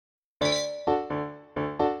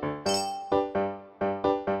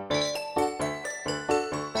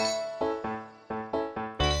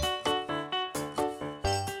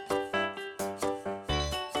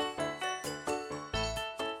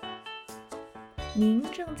您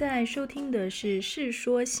正在收听的是《世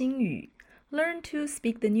说新语》，Learn to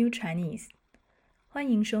speak the new Chinese。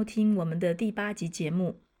欢迎收听我们的第8集节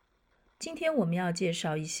目。今天我们要介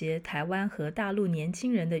绍一些台湾和大陆年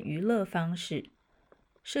轻人的娱乐方式，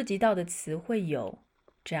涉及到的词汇有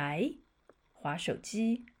宅、滑手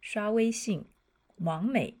机、刷微信、网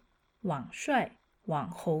美、网帅、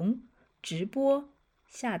网红、直播、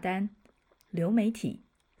下单、流媒体、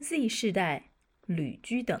Z 世代、旅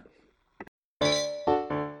居等。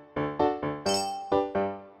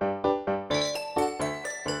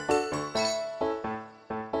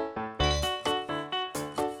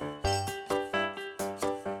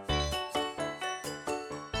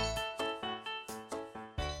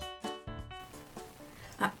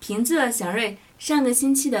平子、小瑞，上个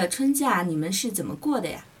星期的春假你们是怎么过的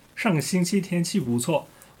呀？上个星期天气不错，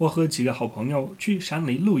我和几个好朋友去山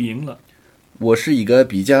里露营了。我是一个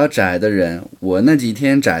比较宅的人，我那几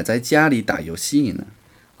天宅在家里打游戏呢。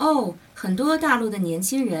哦，很多大陆的年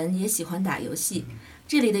轻人也喜欢打游戏，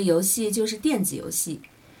这里的游戏就是电子游戏。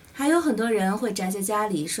还有很多人会宅在家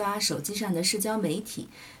里刷手机上的社交媒体，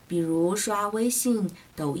比如刷微信、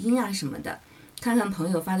抖音啊什么的，看看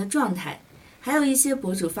朋友发的状态。还有一些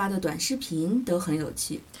博主发的短视频都很有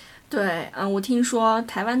趣。对，我听说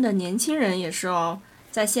台湾的年轻人也是哦，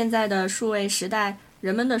在现在的数位时代，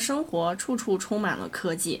人们的生活处处充满了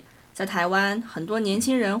科技。在台湾，很多年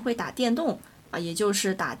轻人会打电动，也就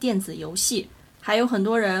是打电子游戏，还有很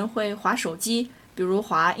多人会滑手机，比如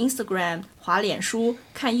滑 Instagram、滑脸书、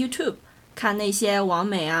看 YouTube， 看那些网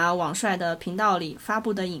美啊、网帅的频道里发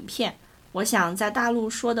布的影片。我想在大陆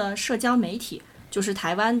说的社交媒体，就是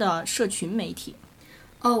台湾的社群媒体。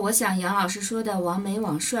我想杨老师说的网美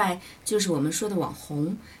网帅就是我们说的网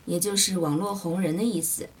红，也就是网络红人的意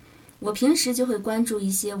思。我平时就会关注一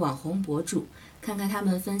些网红博主，看看他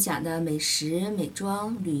们分享的美食、美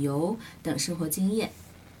妆、旅游等生活经验。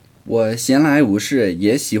我闲来无事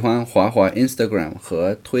也喜欢滑滑 Instagram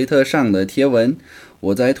和推特上的贴文。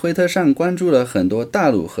我在推特上关注了很多大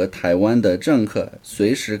陆和台湾的政客，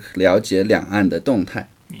随时了解两岸的动态。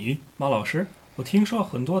你，马老师，我听说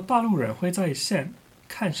很多大陆人会在线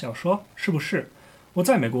看小说，是不是？我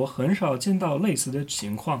在美国很少见到类似的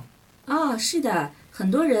情况。是的，很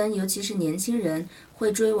多人，尤其是年轻人，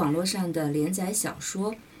会追网络上的连载小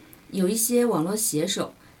说。有一些网络写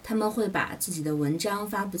手，他们会把自己的文章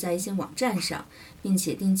发布在一些网站上，并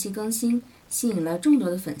且定期更新，吸引了众多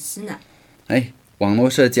的粉丝呢。网络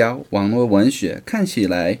社交、网络文学，看起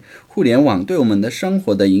来互联网对我们的生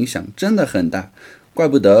活的影响真的很大，怪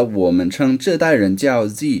不得我们称这代人叫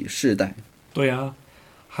Z 世代。对啊，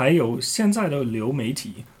还有现在的流媒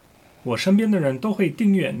体，我身边的人都会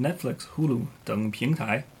订阅 Netflix、Hulu 等平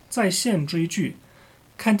台，在线追剧、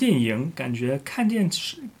看电影，感觉看电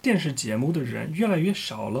视节目的人越来越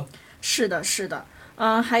少了。是的，是的，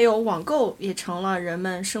还有网购也成了人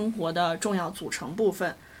们生活的重要组成部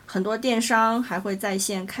分。很多电商还会在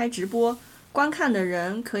线开直播，观看的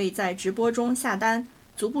人可以在直播中下单，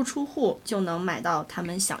足不出户就能买到他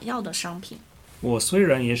们想要的商品。我虽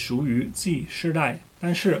然也属于 Z 世代，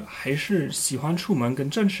但是还是喜欢出门跟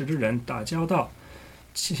真实的人打交道，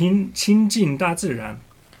亲近大自然。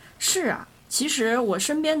是啊，其实我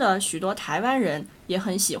身边的许多台湾人也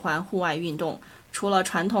很喜欢户外运动，除了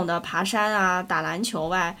传统的爬山啊、打篮球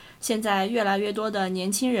外，现在越来越多的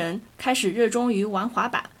年轻人开始热衷于玩滑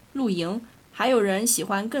板、露营，还有人喜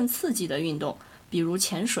欢更刺激的运动，比如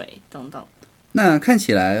潜水等等。那看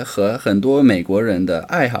起来和很多美国人的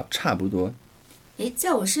爱好差不多。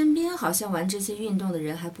在我身边好像玩这些运动的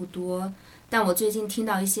人还不多，但我最近听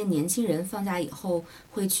到一些年轻人放假以后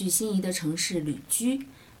会去心仪的城市旅居，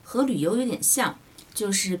和旅游有点像，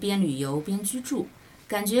就是边旅游边居住，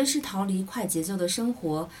感觉是逃离快节奏的生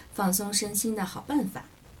活，放松身心的好办法。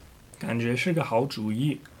感觉是个好主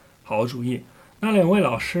意。那两位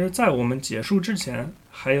老师在我们结束之前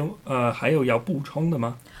还有要补充的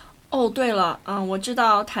吗？对了，我知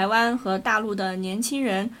道台湾和大陆的年轻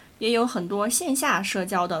人也有很多线下社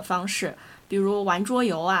交的方式，比如玩桌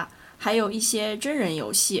游啊，还有一些真人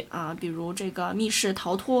游戏啊，比如这个密室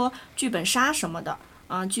逃脱、剧本杀什么的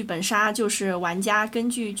啊。剧本杀就是玩家根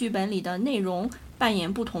据剧本里的内容扮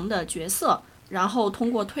演不同的角色，然后通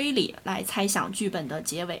过推理来猜想剧本的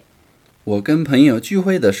结尾。我跟朋友聚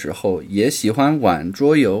会的时候也喜欢玩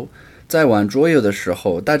桌游，在玩桌游的时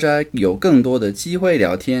候，大家有更多的机会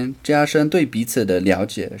聊天，加深对彼此的了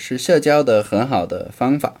解，是社交的很好的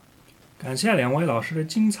方法。感谢两位老师的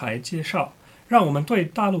精彩介绍，让我们对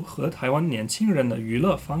大陆和台湾年轻人的娱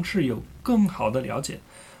乐方式有更好的了解。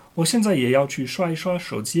我现在也要去刷一刷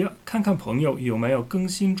手机，看看朋友有没有更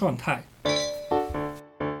新状态。